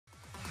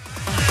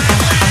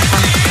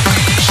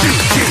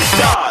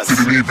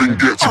even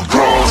get to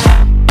cross.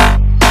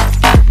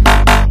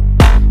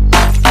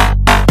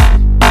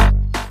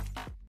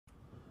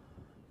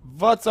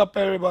 What's up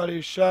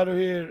everybody, Shadow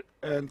here,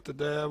 and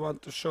today I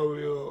want to show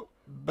you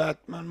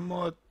Batman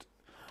mod.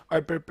 I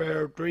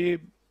prepared 3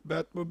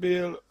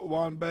 Batmobile,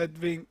 1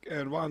 Batwing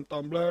and 1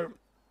 Tumbler.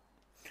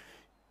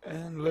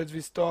 And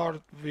let's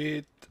start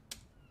with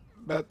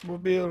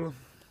Batmobile.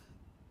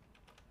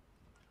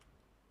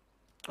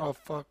 Oh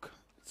fuck,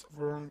 it's the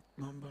wrong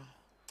number.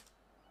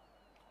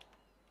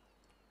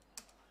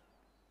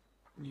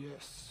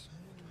 Yes,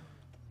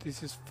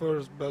 this is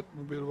first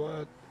Batmobile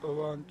what I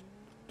want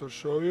to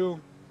show you.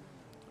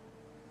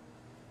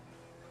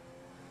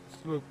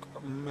 It looks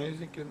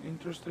amazing and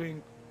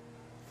interesting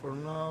for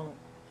now.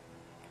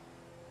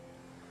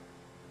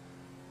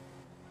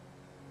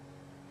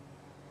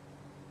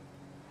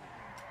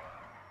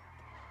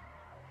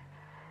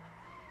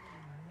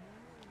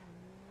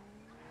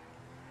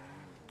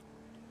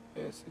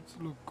 Yes,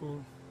 it looks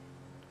cool.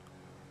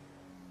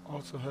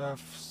 Also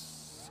have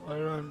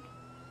siren.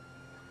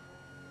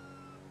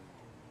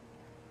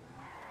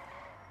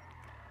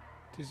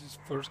 This is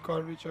first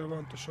car which I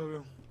want to show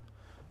you.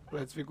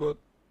 Let's go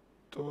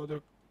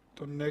to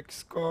the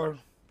next car.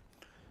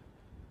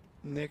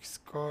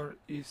 Next car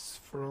is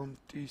from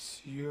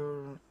this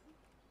year.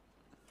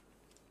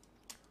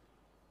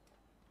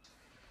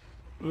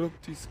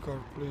 Look this car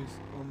please.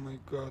 Oh my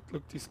god,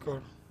 look this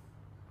car.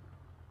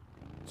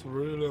 It's a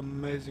really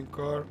amazing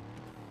car.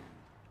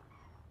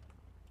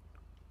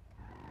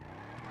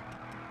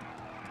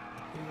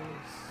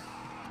 Yes.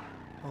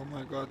 Oh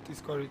my god,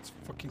 this car is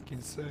fucking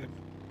insane.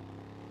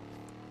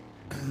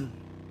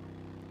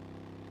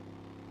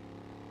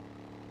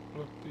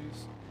 Look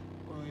this.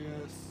 Oh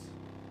yes.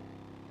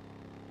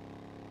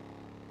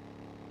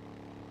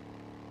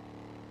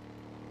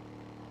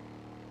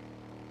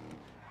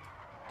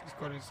 This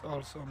car is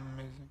also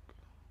amazing.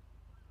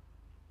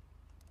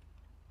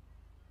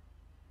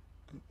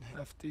 And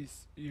have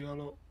these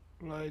yellow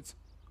lights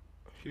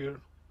here.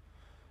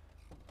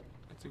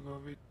 Let's go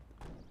with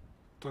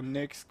the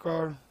next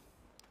car.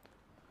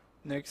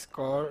 Next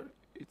car,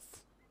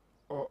 it's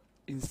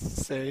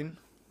insane.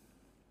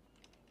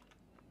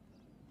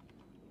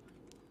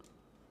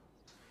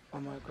 Oh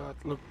my god,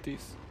 look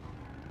this.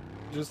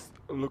 Just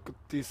look at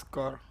this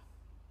car.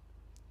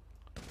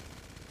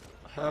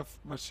 Have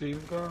machine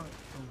gun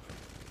in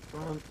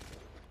front,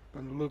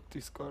 and look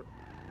this car.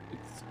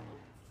 It's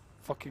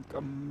fucking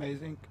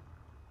amazing.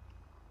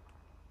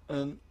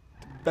 And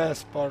the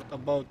best part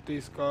about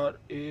this car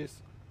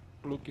is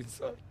look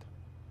inside.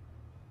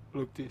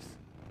 Look this.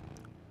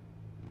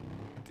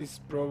 This is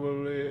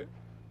probably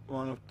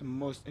one of the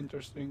most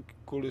interesting,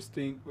 coolest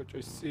thing which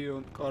I see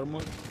on car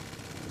mod.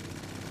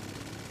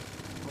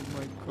 Oh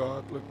my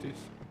god, look this.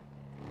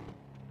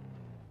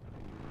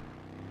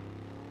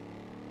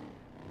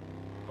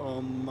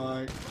 Oh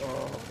my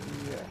god,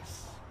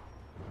 yes.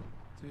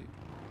 See.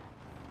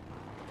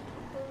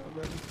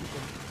 Where is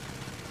people?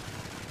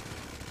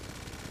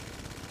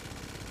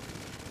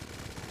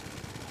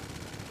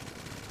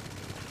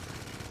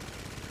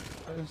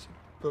 I don't see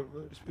people,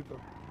 where is people?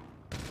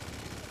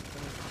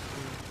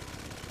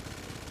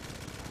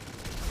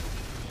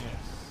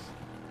 Yes.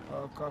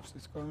 Cops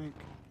is coming.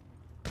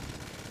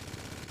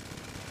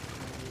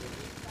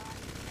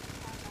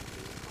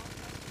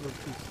 Look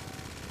this.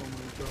 Oh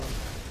my god.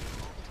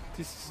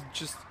 This is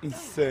just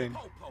insane.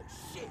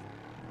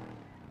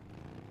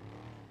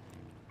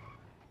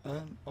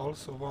 And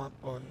also one.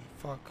 Oh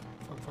fuck.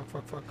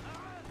 Fuck.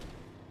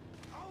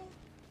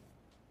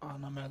 Oh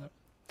no matter.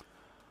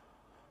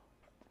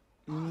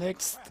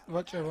 Next,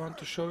 what I want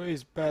to show you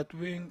is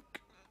Batwing.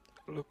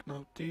 Look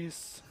now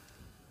this.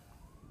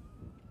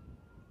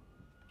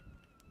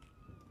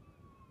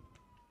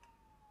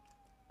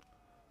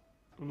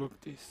 Look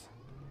this.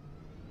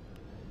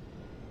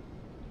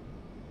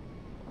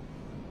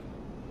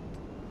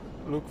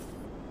 Look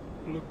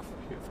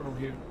here, from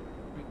here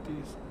with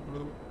these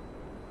blue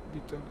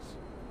details.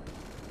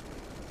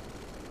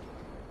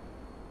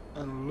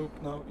 And look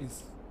now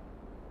is.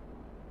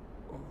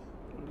 Oh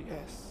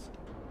yes.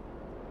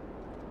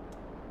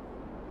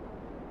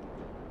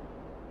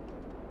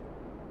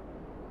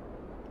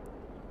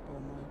 Oh my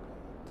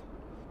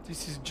god.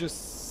 This is just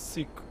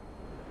sick,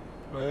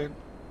 right?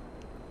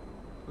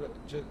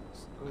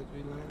 Let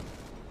me land.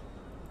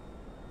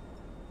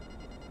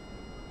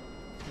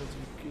 Let's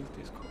kill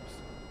these cops.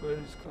 Where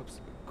is cops?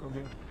 Come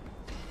here.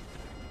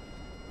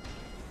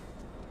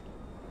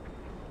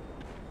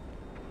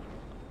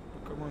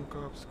 Come on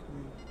cops, come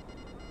here.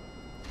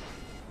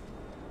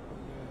 Oh,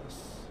 yes.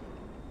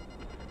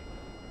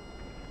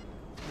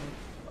 And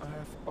I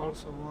have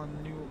also one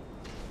new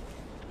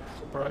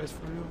surprise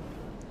for you.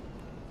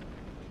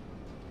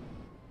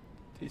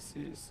 This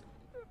is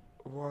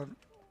one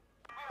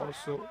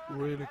also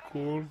really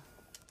cool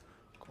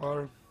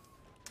car.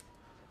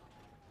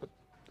 But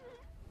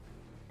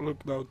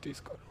look now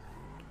this car.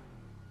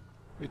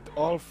 With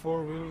all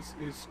 4 wheels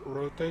is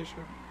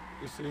rotation,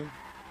 you see.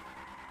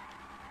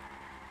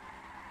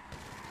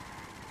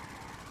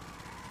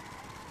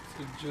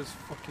 It's just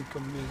fucking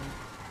amazing.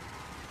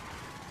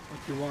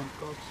 What you want,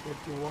 cops? What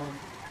you want?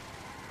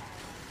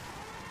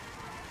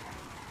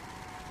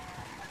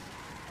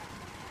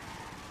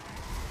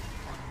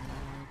 Oh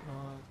my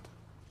god.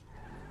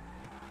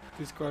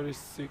 This car is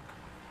sick.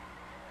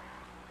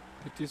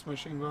 With this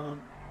machine gun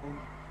on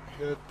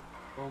head.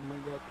 Oh my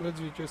god. Let's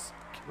just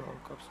kill our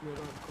cops. Where are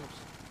our cops?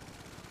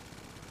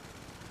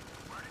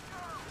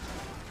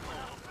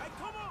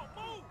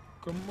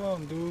 Come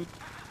on, dude.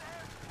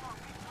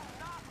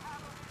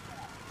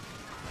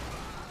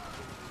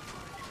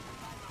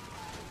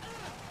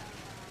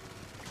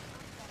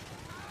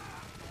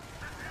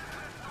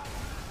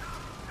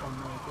 Oh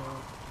my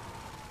god.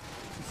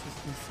 This is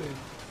insane.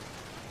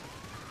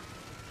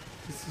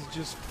 This is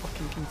just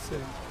fucking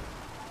insane.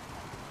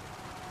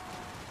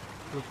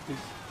 Look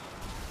this.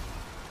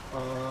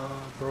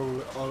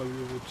 Probably all of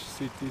you would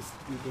see this,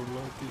 you don't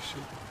like this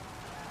shit.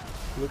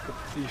 Look at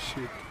this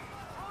shit.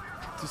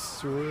 This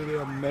is really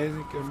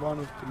amazing and one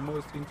of the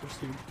most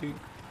interesting things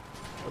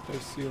that I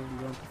see on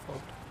Grand Theft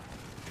Auto.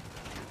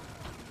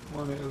 Come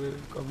on,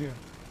 alien, come here.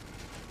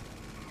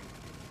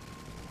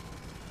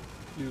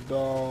 You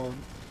don't.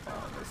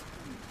 Oh, that's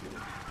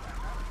good.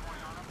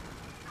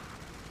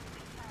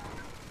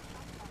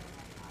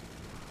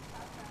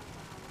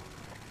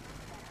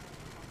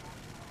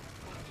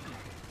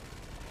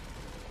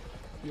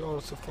 You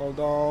also fall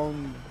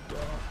down.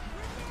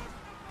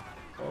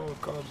 Oh,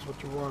 cops,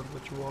 what you want?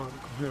 What you want?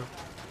 Come here.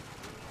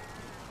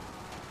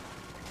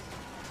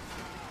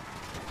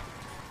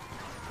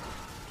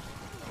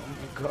 Oh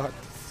my god,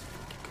 this is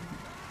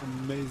fucking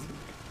amazing.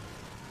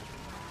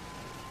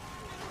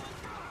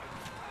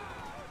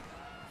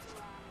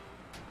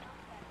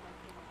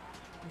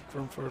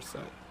 From first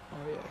side.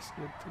 Oh yes,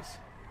 look at this.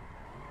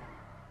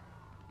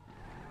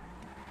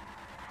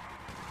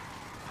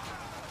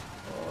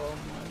 Oh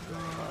my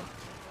god.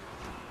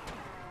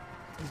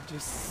 It's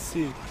just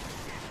sick.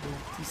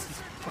 Dude, this is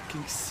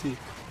fucking sick.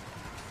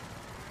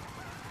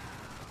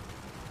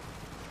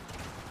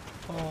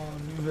 Oh,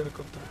 new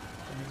helicopter.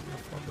 Oh, you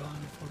fall down,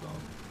 you fall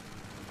down.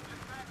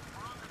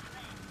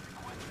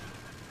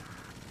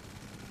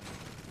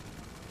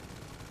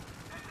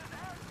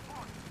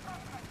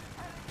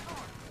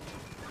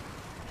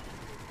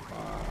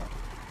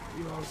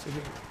 You also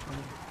here.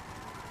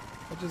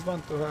 I just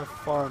want to have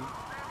fun.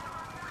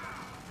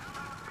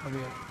 Come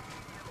here.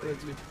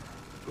 Let's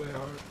play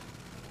hard.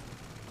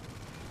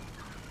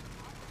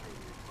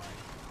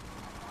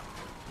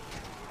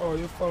 Oh,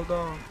 you fall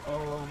down.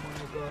 Oh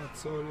my god,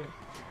 sorry.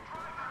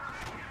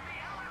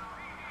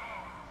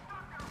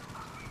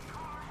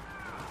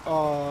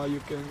 Oh, you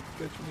can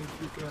catch me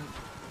if you can.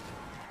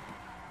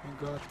 Oh my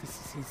god, this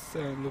is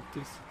insane. Look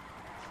this.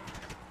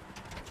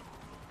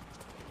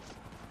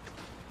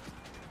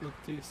 Look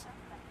this.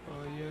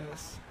 Oh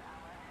yes.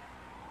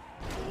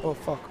 Oh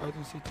fuck, I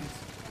don't see this.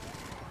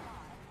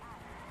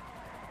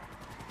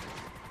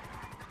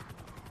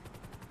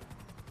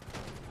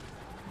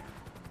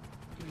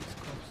 These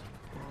cops.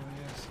 Oh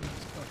yes,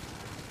 these cops.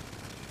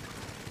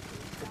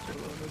 What you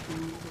wanna do?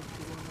 What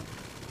you wanna?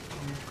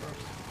 How many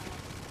cops?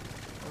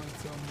 Want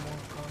some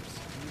more cops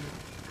here.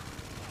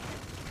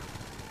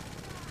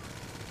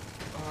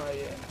 Ah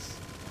yes.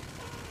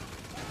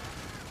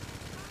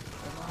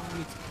 Come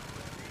on, it's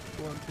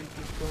one thing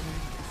is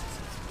coming, this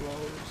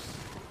explodes.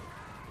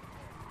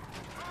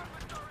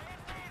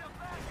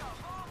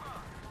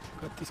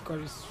 God, this car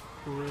is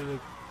really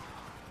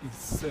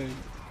insane.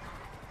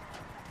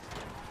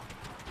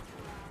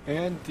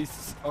 And this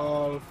is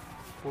all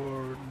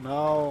for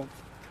now.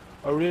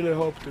 I really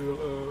hope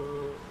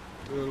to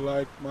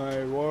like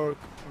my work.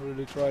 I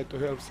really try to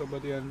help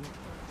somebody and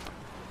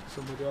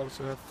somebody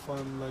also have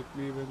fun like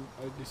me when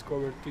I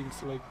discover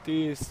things like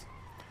this.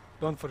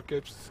 Don't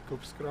forget to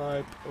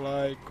subscribe,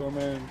 like,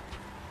 comment,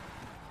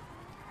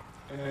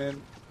 and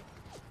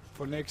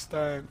for next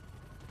time,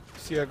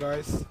 see ya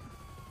guys.